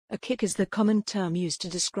A kick is the common term used to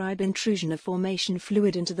describe intrusion of formation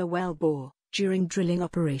fluid into the wellbore during drilling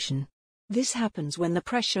operation. This happens when the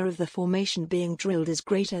pressure of the formation being drilled is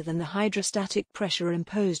greater than the hydrostatic pressure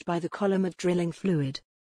imposed by the column of drilling fluid.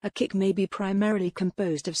 A kick may be primarily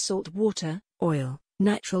composed of salt water, oil,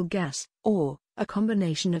 natural gas, or a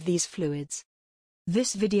combination of these fluids.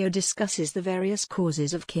 This video discusses the various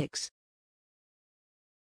causes of kicks.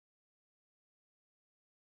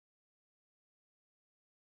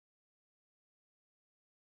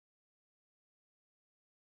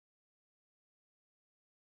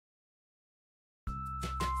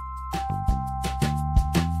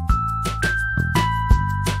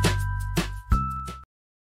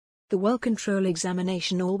 The well control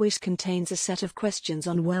examination always contains a set of questions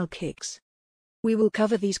on well kicks. We will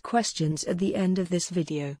cover these questions at the end of this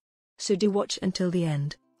video, so do watch until the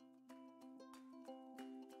end.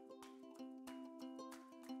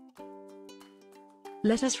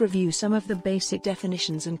 Let us review some of the basic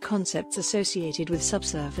definitions and concepts associated with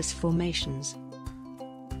subsurface formations.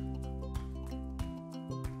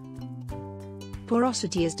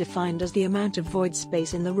 Porosity is defined as the amount of void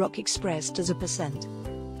space in the rock expressed as a percent.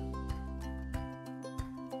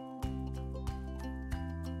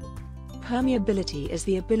 Permeability is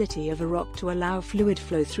the ability of a rock to allow fluid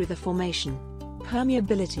flow through the formation.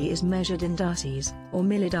 Permeability is measured in darcies, or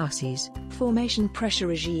millidarcies. Formation pressure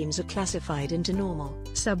regimes are classified into normal,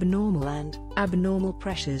 subnormal and abnormal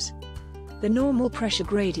pressures. The normal pressure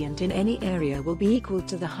gradient in any area will be equal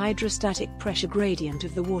to the hydrostatic pressure gradient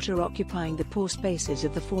of the water occupying the pore spaces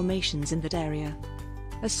of the formations in that area.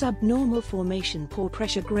 A subnormal formation pore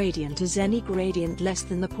pressure gradient is any gradient less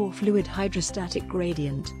than the pore fluid hydrostatic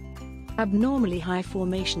gradient. Abnormally high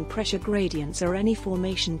formation pressure gradients are any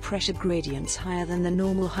formation pressure gradients higher than the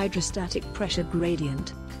normal hydrostatic pressure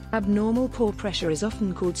gradient. Abnormal pore pressure is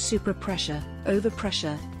often called superpressure,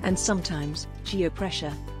 overpressure, and sometimes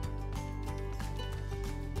geopressure.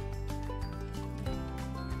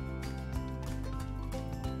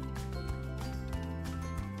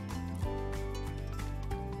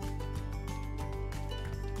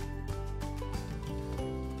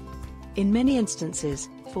 In many instances,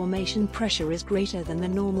 formation pressure is greater than the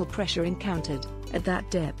normal pressure encountered at that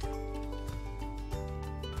depth.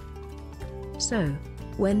 So,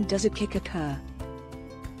 when does a kick occur?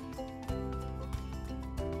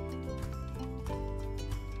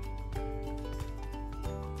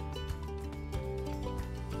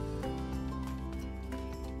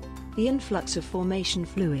 The influx of formation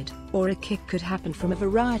fluid, or a kick, could happen from a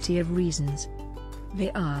variety of reasons.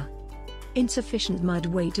 They are: insufficient mud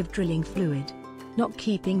weight of drilling fluid, not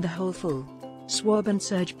keeping the hole full, swab and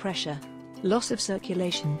surge pressure, loss of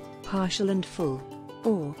circulation, partial and full,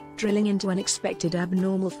 or drilling into unexpected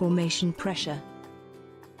abnormal formation pressure.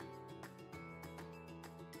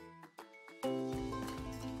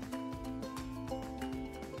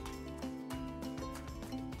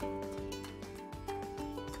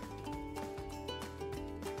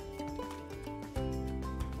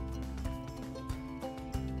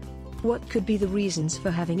 What could be the reasons for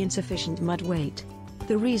having insufficient mud weight?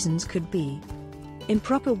 The reasons could be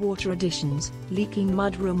improper water additions, leaking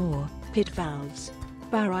mud room or pit valves,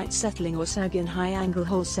 barite settling or sag in high-angle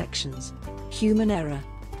hole sections, human error,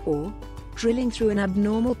 or drilling through an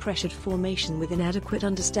abnormal pressured formation with inadequate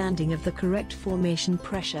understanding of the correct formation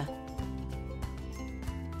pressure.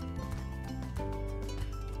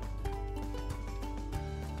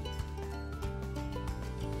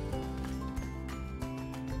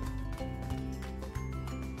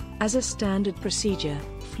 As a standard procedure,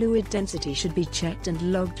 fluid density should be checked and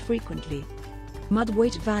logged frequently. Mud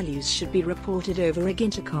weight values should be reported over rig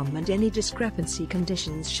intercom, and any discrepancy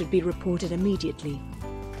conditions should be reported immediately.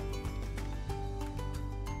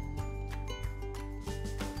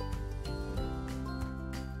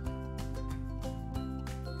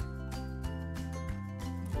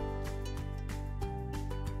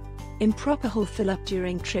 Improper hole fill-up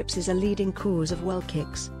during trips is a leading cause of well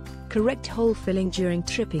kicks. Correct hole filling during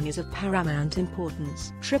tripping is of paramount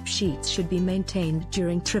importance. Trip sheets should be maintained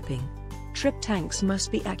during tripping. Trip tanks must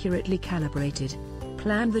be accurately calibrated.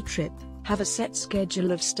 Plan the trip, have a set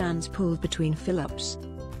schedule of stands pulled between fill-ups.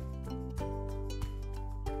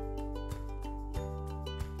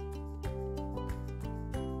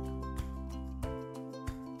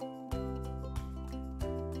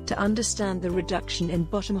 To understand the reduction in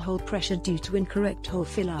bottom hole pressure due to incorrect hole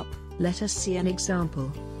fill-up, let us see an example.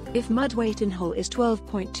 If mud weight in hole is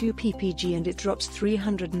 12.2 ppg and it drops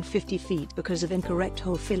 350 feet because of incorrect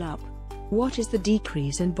hole fill-up, what is the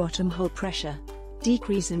decrease in bottom hole pressure?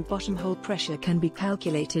 Decrease in bottom hole pressure can be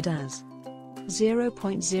calculated as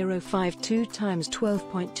 0.052 times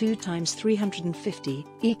 12.2 times 350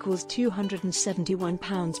 equals 271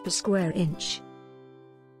 pounds per square inch.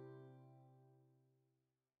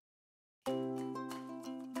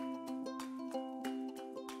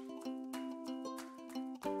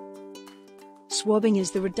 Swabbing is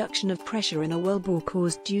the reduction of pressure in a wellbore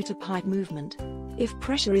caused due to pipe movement. If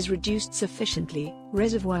pressure is reduced sufficiently,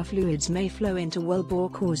 reservoir fluids may flow into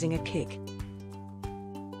wellbore causing a kick.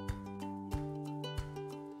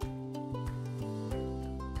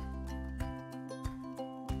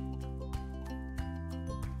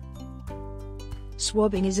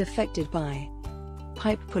 Swabbing is affected by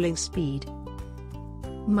pipe pulling speed,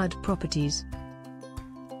 mud properties,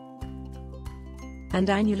 and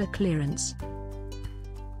annular clearance.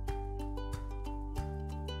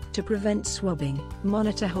 To prevent swabbing,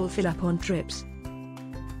 monitor hole fill-up on trips.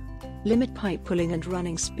 Limit pipe pulling and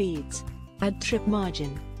running speeds. Add trip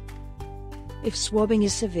margin. If swabbing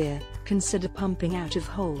is severe, consider pumping out of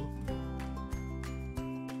hole.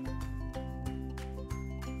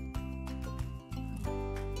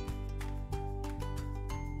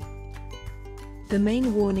 The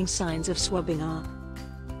main warning signs of swabbing are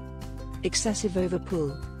excessive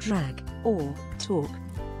overpull, drag, or torque,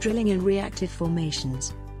 drilling in reactive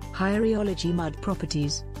formations, high rheology mud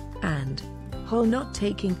properties, and hole not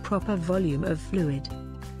taking proper volume of fluid.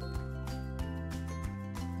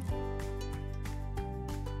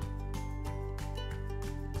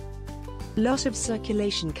 Loss of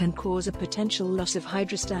circulation can cause a potential loss of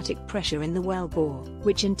hydrostatic pressure in the wellbore,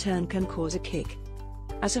 which in turn can cause a kick.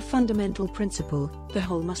 As a fundamental principle, the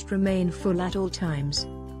hole must remain full at all times.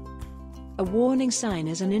 A warning sign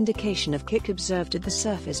is an indication of kick observed at the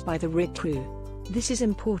surface by the rig crew. This is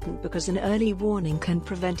important because an early warning can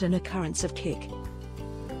prevent an occurrence of kick.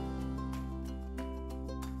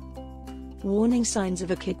 Warning signs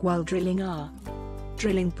of a kick while drilling are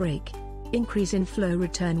drilling break, increase in flow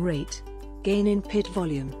return rate, gain in pit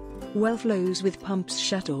volume, well flows with pumps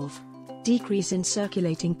shut off, decrease in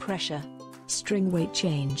circulating pressure, string weight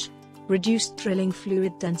change, reduced drilling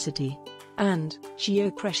fluid density, and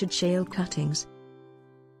geopressured shale cuttings.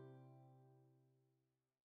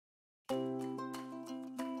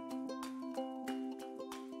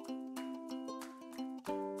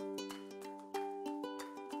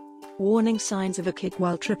 Warning signs of a kick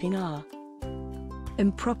while tripping are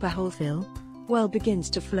improper hole fill, well begins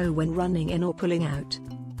to flow when running in or pulling out,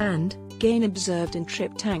 and gain observed in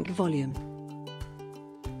trip tank volume.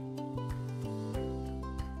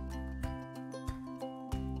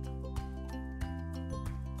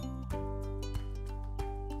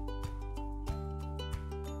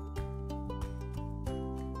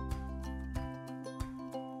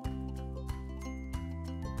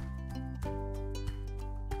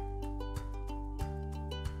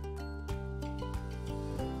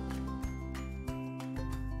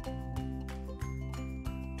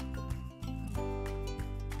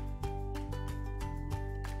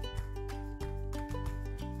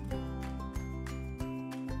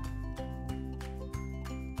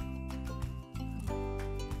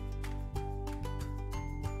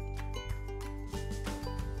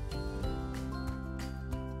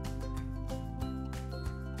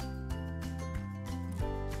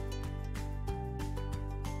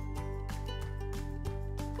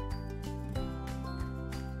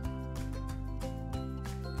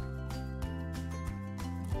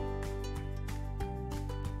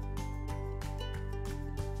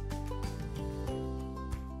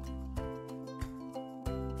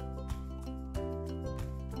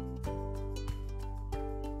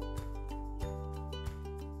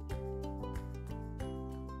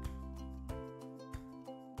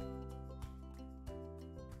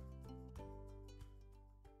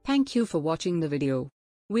 Thank you for watching the video.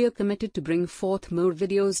 We are committed to bring forth more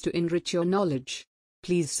videos to enrich your knowledge.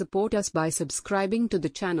 Please support us by subscribing to the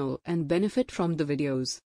channel and benefit from the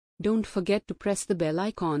videos. Don't forget to press the bell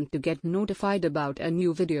icon to get notified about a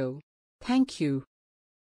new video. Thank you.